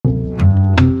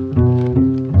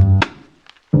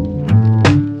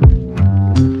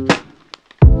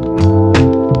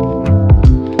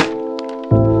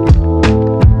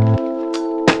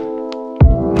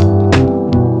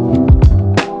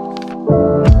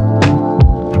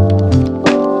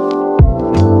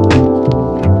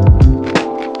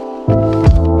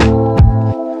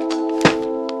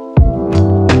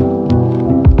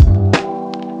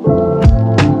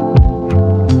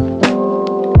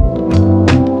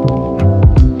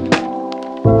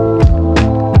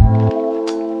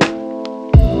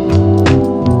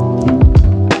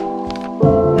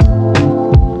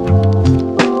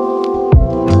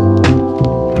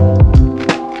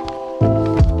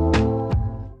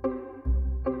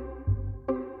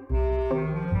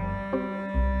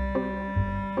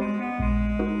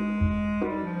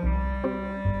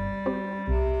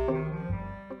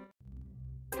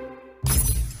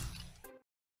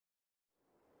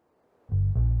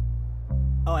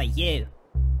Oi, you.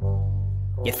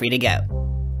 You're free to go.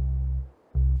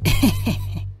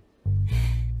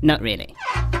 Not really,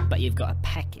 but you've got a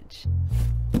package.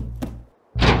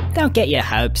 Don't get your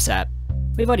hopes up.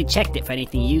 We've already checked it for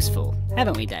anything useful,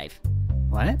 haven't we, Dave?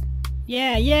 What?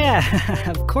 Yeah,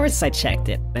 of course I checked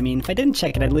it. I mean, if I didn't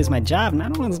check it, I'd lose my job, and I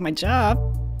don't lose my job.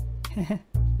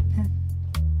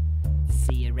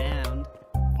 See you around.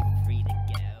 Free to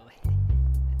go.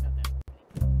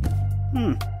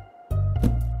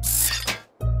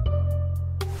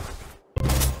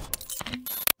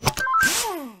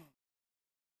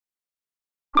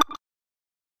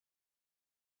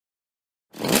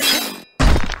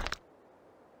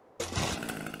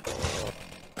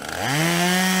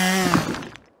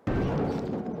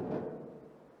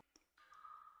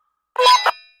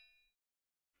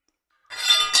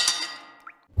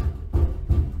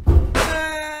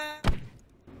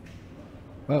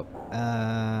 Whoa,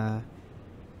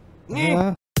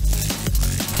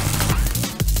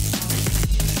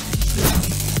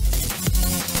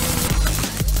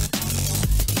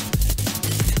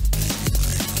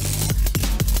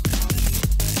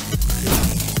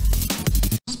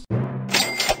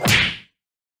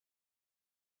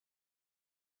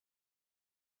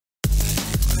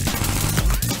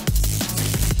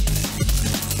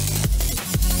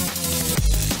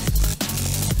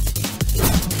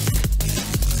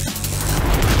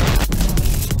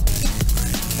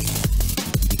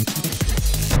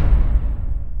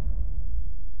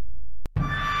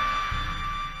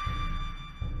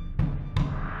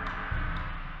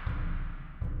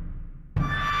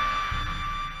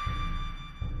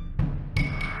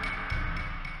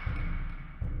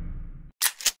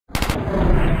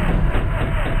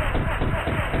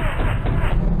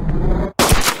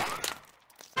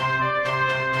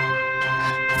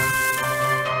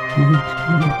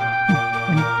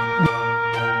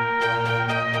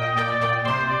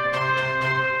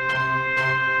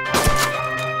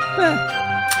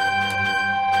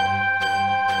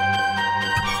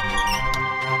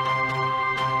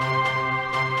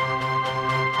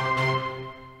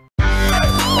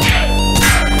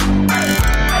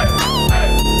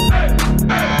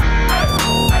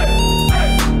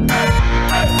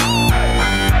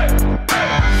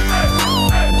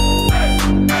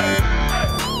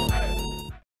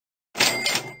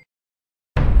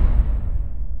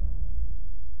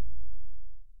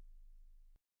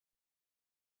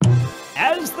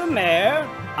 As the mayor,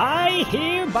 I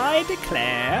hereby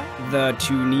declare the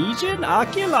Tunisian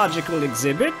archaeological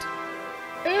exhibit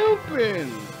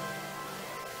open.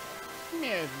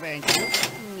 Yes, thank you.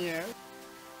 Yes.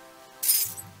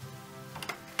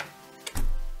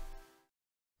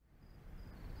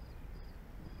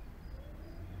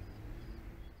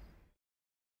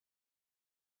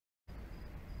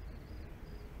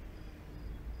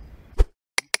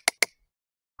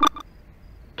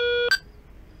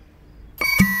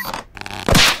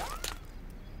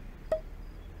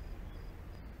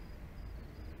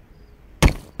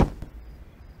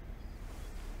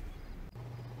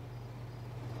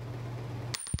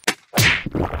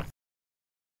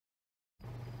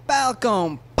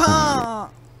 Falcon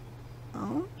Punch!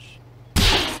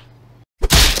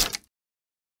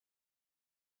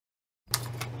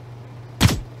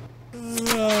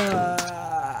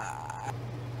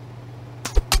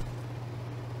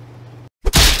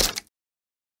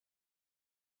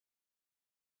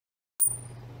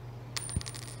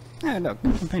 Oh, look,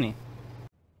 a penny.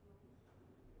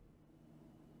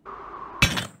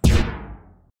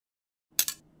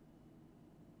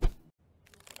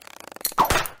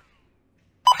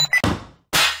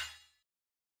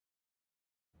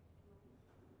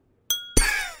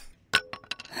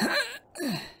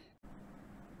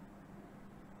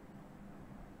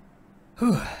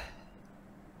 Whew.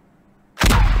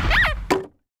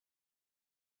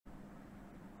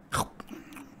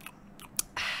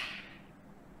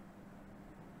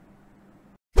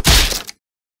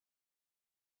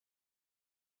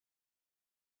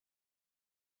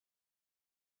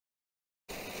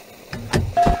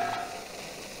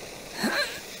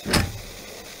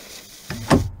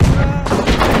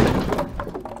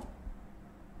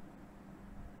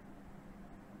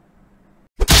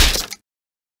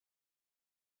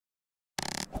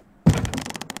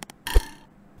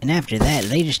 And after that,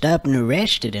 they just up and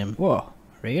arrested him. Whoa,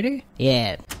 really?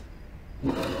 Yeah.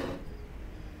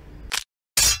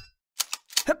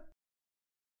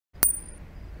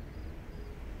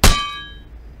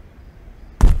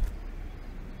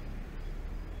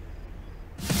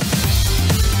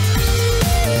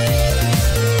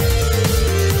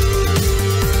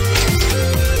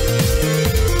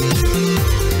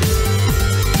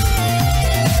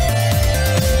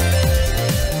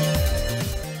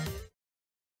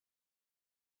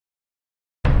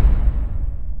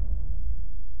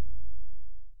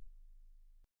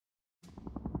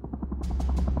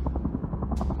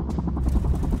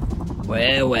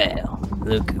 Well, well,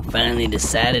 look who finally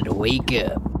decided to wake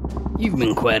up. You've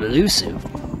been quite elusive,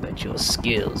 but your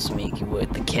skills make you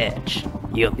worth the catch.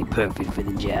 You'll be perfect for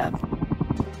the job.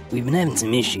 We've been having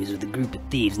some issues with a group of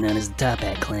thieves known as the Top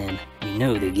Hat Clan. We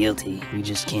know they're guilty, we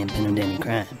just can't pin them to any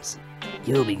crimes.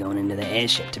 You'll be going into the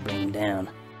airship to bring them down.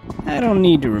 I don't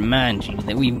need to remind you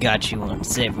that we've got you on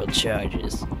several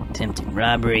charges. Attempted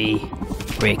robbery,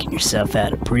 breaking yourself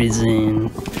out of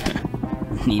prison,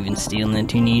 and even stealing a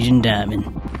Tunisian diamond.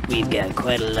 We've got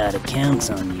quite a lot of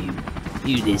counts on you.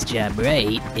 Do this job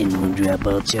right, and we'll drop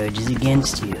all charges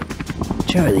against you.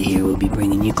 Charlie here will be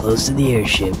bringing you close to the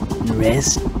airship. The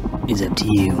rest is up to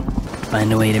you.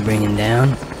 Find a way to bring him down,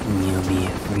 and you'll be a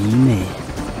free man.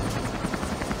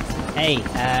 Hey,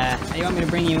 how do you want me to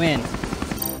bring you in?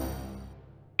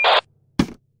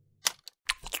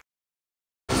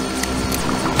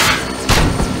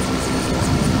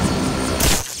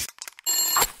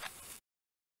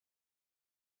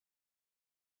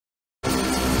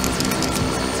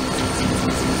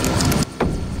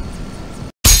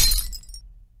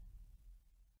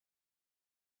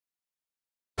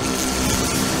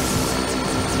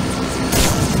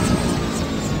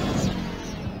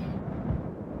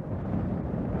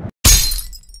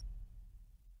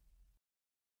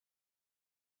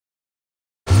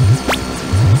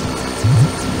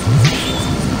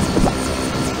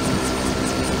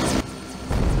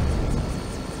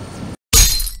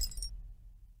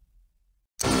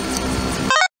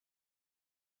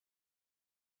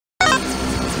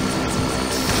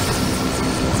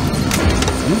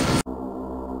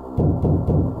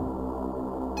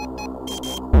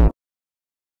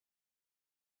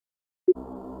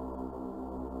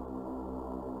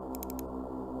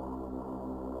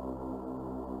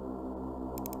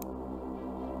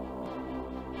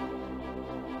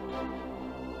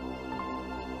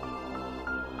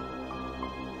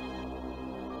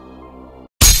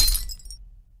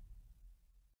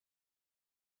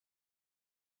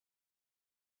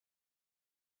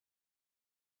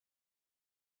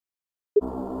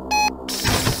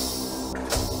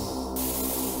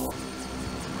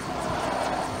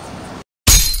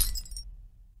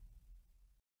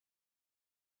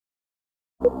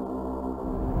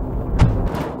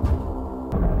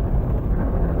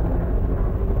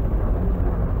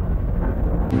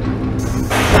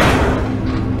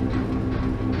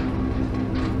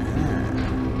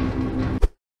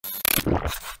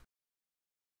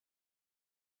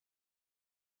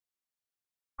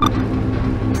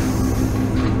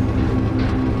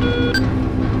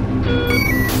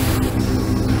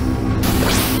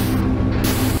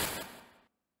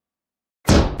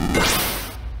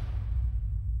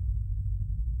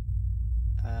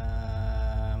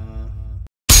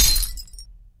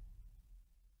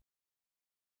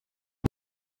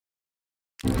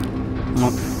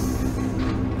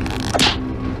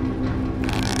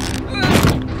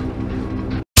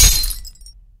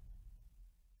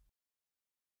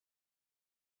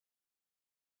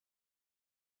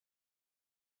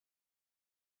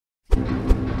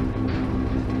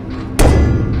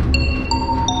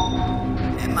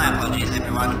 My apologies,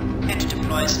 everyone. Had to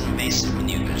deploy some invasive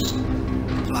maneuvers.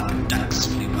 A flock of ducks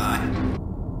flew by.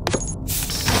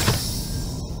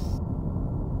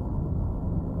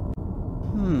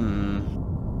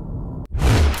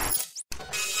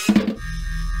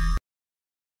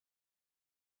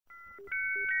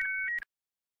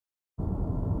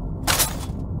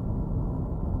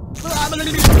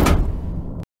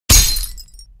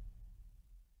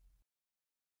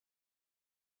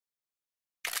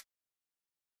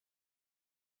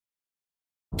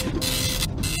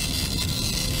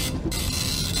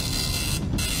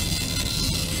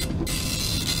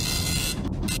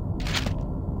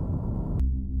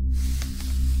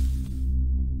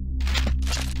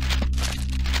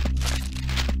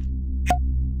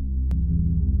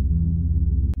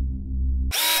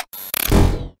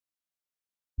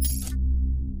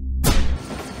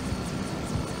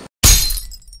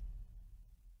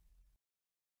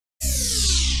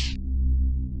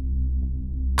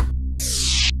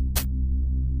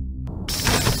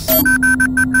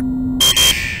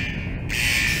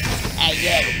 Hey,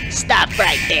 you! Stop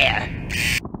right there!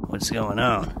 What's going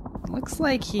on? Looks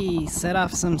like he set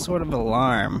off some sort of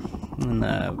alarm in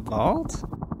the vault?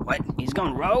 What? He's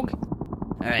gone rogue?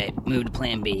 Alright, move to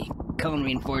plan B. Call in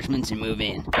reinforcements and move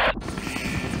in.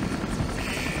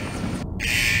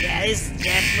 Yeah, this is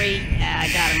Jeffrey. I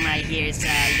got him right here, so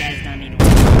you guys don't need to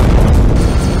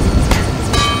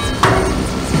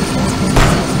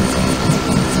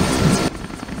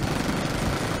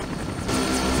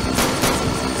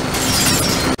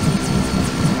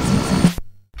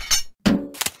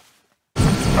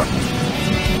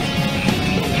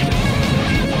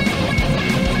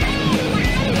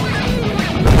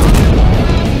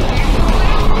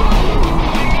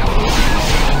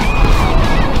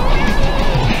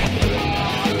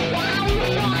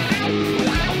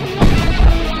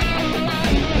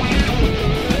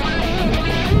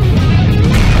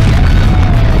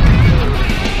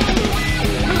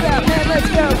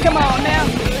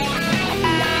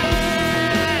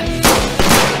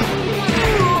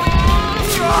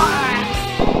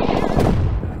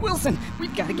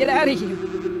Get out of here.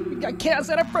 We've got chaos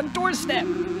at our front doorstep.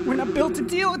 We're not built to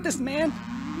deal with this, man.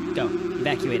 Go,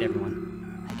 evacuate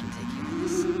everyone. I can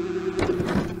take care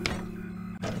of this.